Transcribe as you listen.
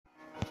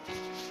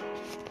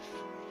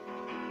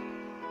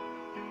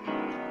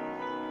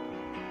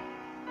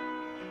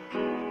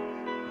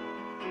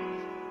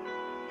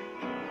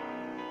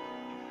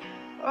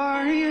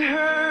Are you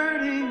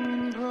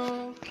hurting,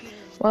 broken?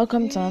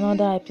 Welcome to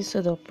another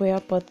episode of Prayer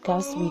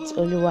Podcast with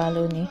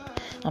Oluwaloni.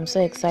 I'm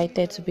so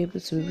excited to be able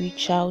to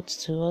reach out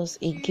to us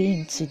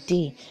again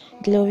today.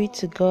 Glory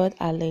to God,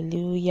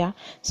 hallelujah.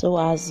 So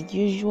as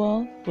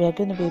usual, we are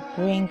going to be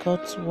praying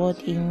God's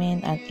word,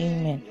 amen and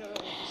amen.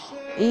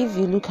 If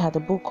you look at the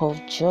book of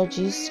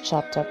Judges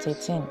chapter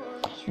 13,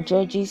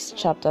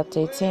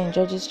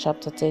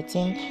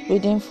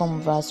 reading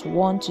from verse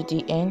 1 to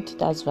the end,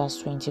 that's verse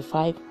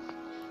 25.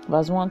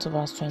 Verse 1 to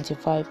verse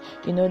 25.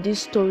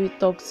 This story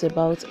talks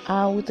about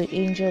how the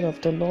angel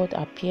of the Lord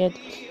appeared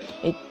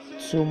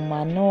to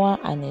Manoah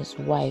and his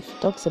wife.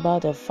 It talks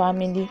about a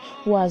family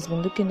who has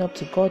been looking up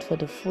to God for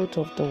the fruit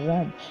of the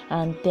womb.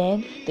 And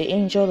then the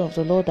angel of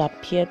the Lord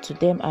appeared to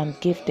them and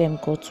gave them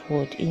God's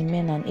word.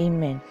 Amen and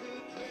amen.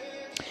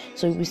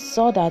 So we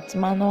saw that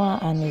Manoah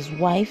and his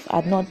wife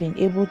had not been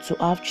able to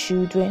have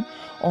children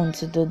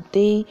until the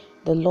day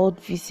the Lord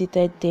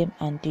visited them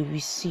and they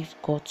received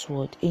God's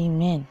word.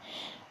 Amen.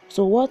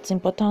 So what's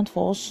important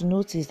for us to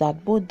note is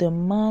that both the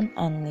man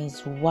and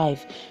his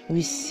wife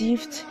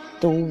received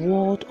the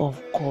word of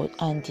God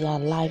and their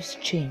lives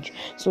changed.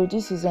 So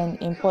this is an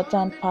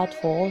important part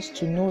for us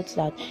to note,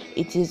 that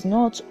it is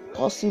not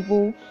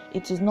possible,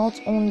 it is not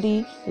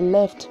only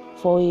left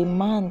for a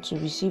man to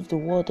receive the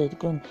word of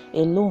God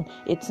alone.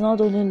 It's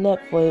not only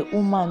left for a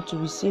woman to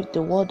receive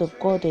the word of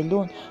God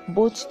alone.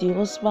 Both the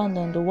husband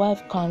and the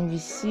wife can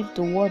receive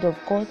the word of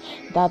God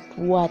that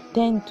will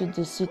attend to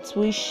the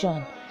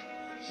situation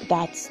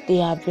that they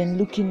have been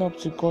looking up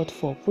to God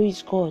for.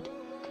 Praise God.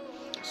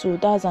 So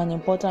that's an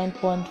important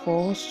point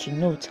for us to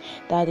note,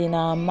 that in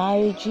our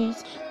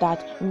marriages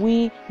that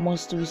we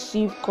must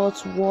receive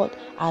God's word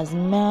as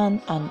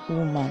man and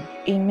woman.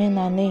 Amen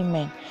and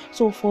amen.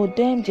 So for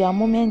them, their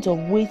moment of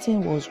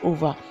waiting was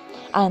over,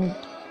 and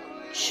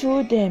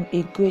through them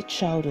a great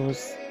child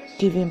was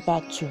given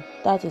back to.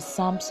 That is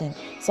Samson.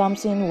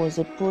 Samson was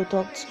a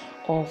product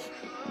of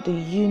the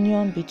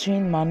union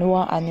between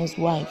Manoah and his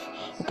wife.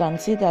 You can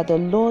see that the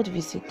Lord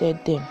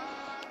visited them.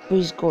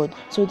 Praise God.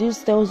 So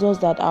this tells us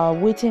that our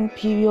waiting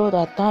period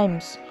at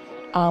times,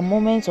 our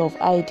moments of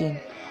hiding,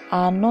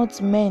 are not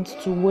meant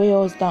to weigh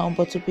us down,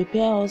 but to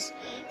prepare us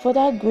for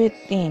that great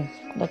thing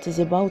that is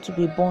about to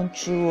be born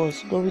through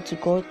us. Glory to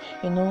God.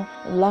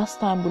 Last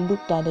time we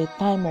looked at a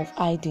time of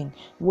hiding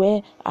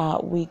where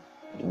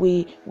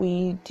we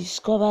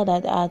discover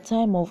that our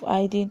time of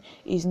hiding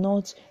is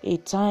not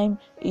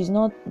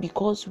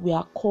because we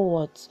are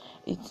cowards.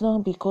 It's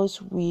not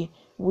because we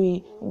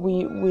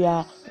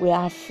are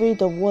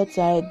afraid of what's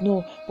ahead.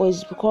 No, but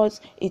it's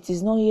because it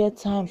is not yet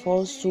time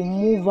for us to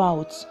move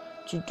out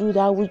to do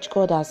that which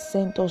God has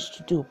sent us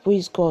to do.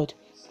 Praise God.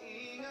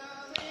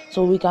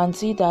 So we can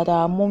see that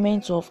our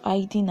moments of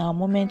hiding, our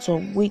moments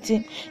of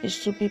waiting,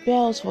 is to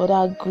prepare us for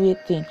that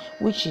great thing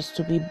which is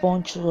to be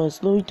born through us.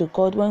 Glory to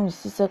God. When we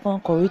see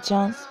 2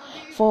 Corinthians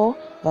 4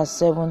 verse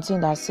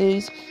 17 that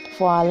says,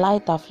 "For our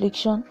light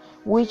affliction,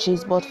 which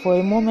is but for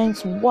a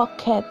moment,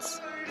 worketh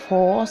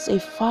for us a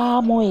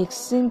far more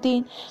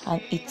exceeding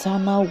and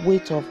eternal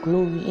weight of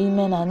glory."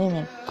 Amen and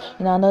amen.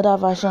 In another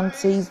version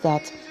says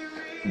that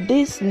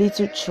these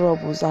little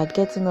troubles are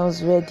getting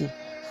us ready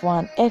for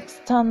an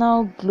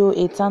eternal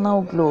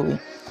glory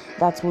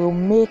that will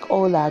make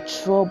all our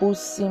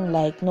troubles seem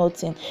like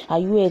nothing. Are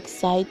you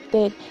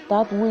excited?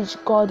 That which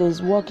God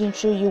is working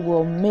through you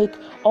will make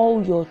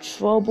all your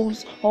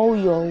troubles, all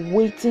your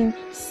waiting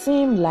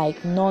seem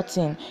like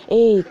nothing.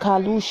 I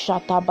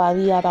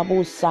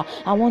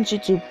want you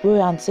to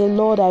pray and say,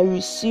 Lord, I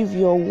receive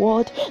your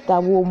word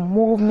that will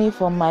move me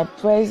from my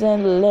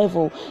present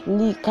level. Can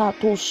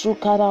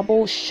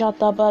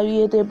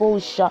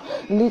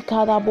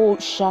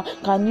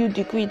you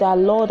decree that,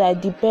 Lord, I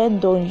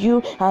depend on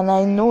you, and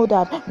I know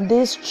that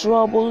these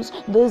troubles,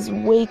 this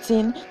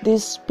waiting,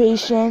 this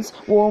patience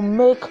will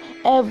make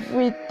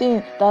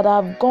everything that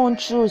I've gone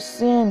through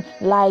seem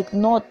like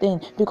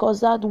nothing, because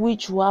that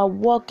which you are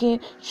working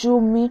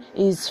through me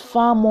is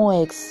far more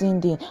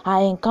exceeding.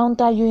 I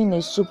encounter you in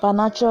a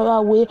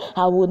supernatural way.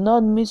 I will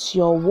not miss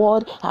your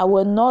word. I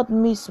will not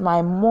miss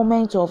my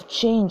moment of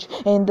change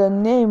in the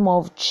name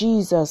of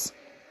Jesus.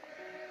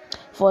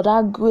 For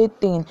that great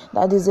thing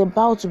that is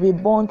about to be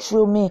born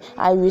through me,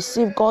 I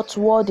receive God's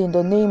word in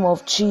the name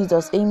of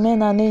Jesus.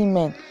 Amen and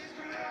amen.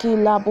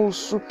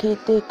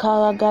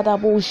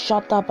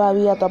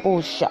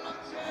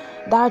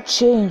 That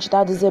change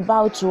that is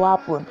about to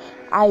happen,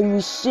 I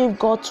receive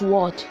God's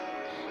word.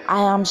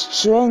 I am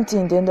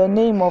strengthened in the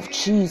name of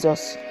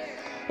Jesus.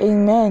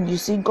 Amen. You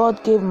see,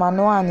 God gave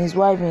Manoah and his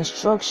wife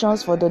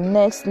instructions for the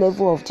next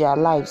level of their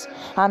lives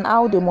and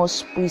how they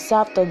must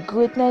preserve the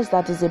greatness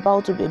that is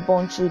about to be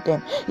born through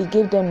them. He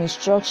gave them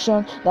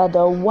instruction that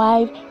the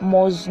wife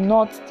must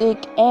not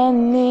take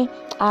any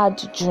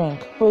hard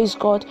drink. Praise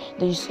God.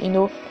 This,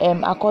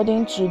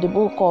 according to the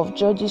book of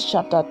Judges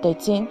chapter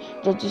 13,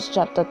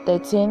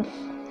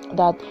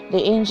 that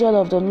the angel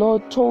of the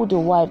Lord told the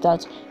wife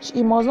that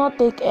she must not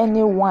take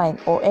any wine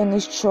or any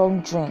strong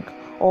drink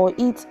or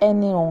eat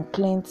any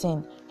unclean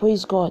thing.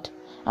 Praise God.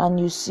 And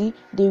you see,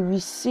 they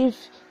receive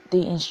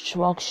the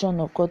instruction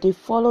of God. They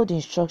follow the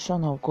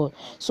instruction of God.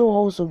 So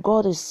also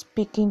God is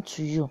speaking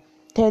to you,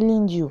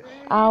 telling you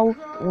how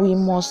we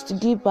must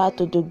give back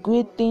to the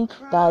great thing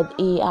that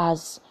He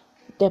has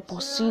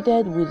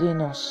deposited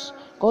within us.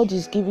 God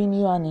is giving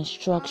you an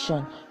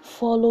instruction.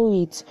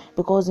 Follow it,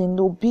 because in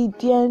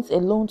obedience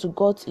alone to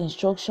God's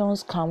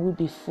instructions can we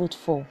be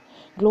fruitful.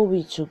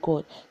 Glory to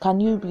God. Can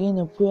you begin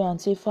to pray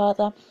and say,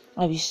 Father,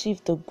 I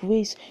receive the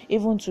grace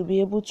even to be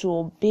able to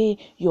obey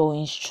your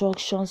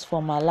instructions for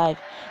my life.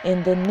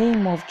 In the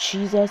name of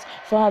Jesus,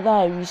 Father,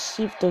 I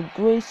receive the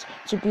grace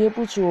to be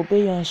able to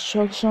obey your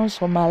instructions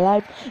for my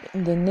life.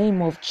 In the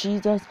name of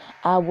Jesus,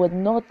 I would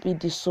not be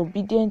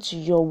disobedient to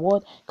your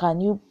word.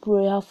 Can you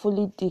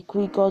prayerfully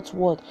decree God's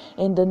word?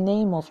 In the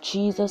name of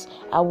Jesus,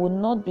 I will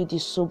not be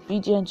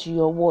disobedient to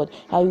your word.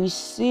 I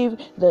receive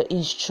the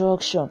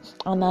instruction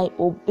and I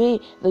obey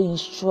the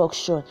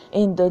instruction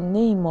in the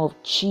name of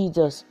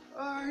Jesus.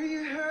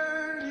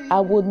 I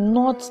would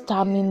not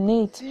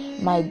terminate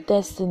my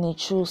destiny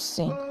through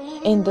sin.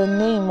 In the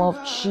name of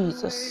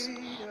Jesus,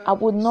 I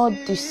would not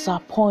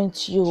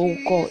disappoint you, O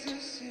God.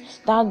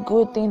 That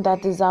good thing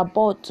that is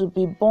about to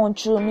be born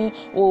through me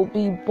will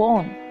be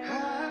born.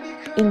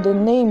 In the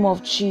name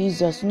of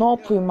Jesus, no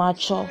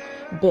premature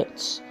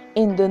birth.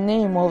 In the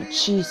name of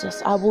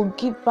Jesus, I will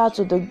give back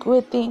to the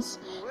great things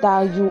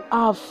that you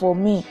have for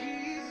me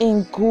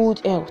in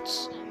good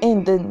health.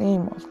 In the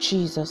name of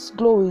Jesus.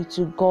 Glory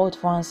to God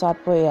for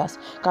answered prayers.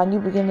 Can you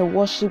begin to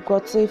worship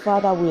God? Say,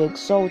 Father, we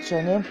exalt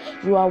your name.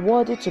 You are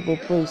worthy to be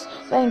praised.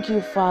 Thank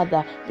you,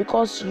 Father,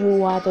 because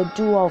you are the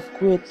doer of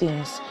great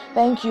things.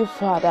 Thank you,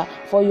 Father,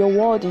 for your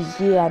word is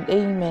yea and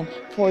amen.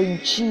 For in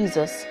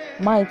Jesus'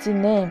 mighty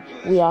name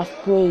we have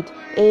prayed.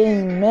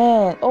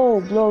 Amen.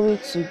 Oh, glory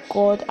to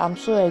God. I'm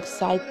so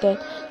excited.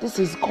 This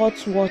is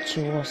God's word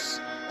to us.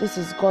 This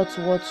is God's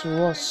word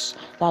to us,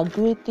 that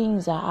great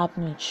things are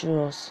happening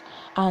through us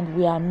and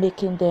we are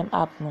making them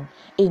happen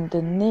in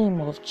the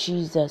name of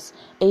Jesus.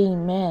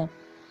 Amen.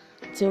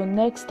 Till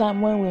next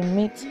time when we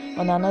meet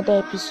on another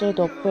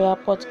episode of Prayer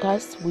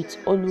Podcast with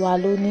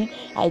Oluwaloni,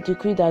 I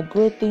decree that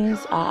great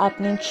things are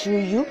happening through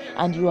you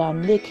and you are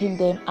making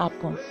them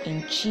happen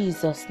in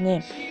Jesus'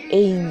 name.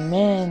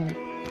 Amen.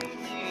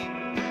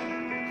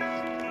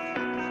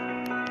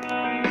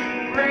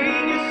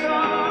 Bring your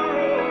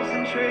sorrows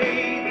and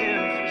trade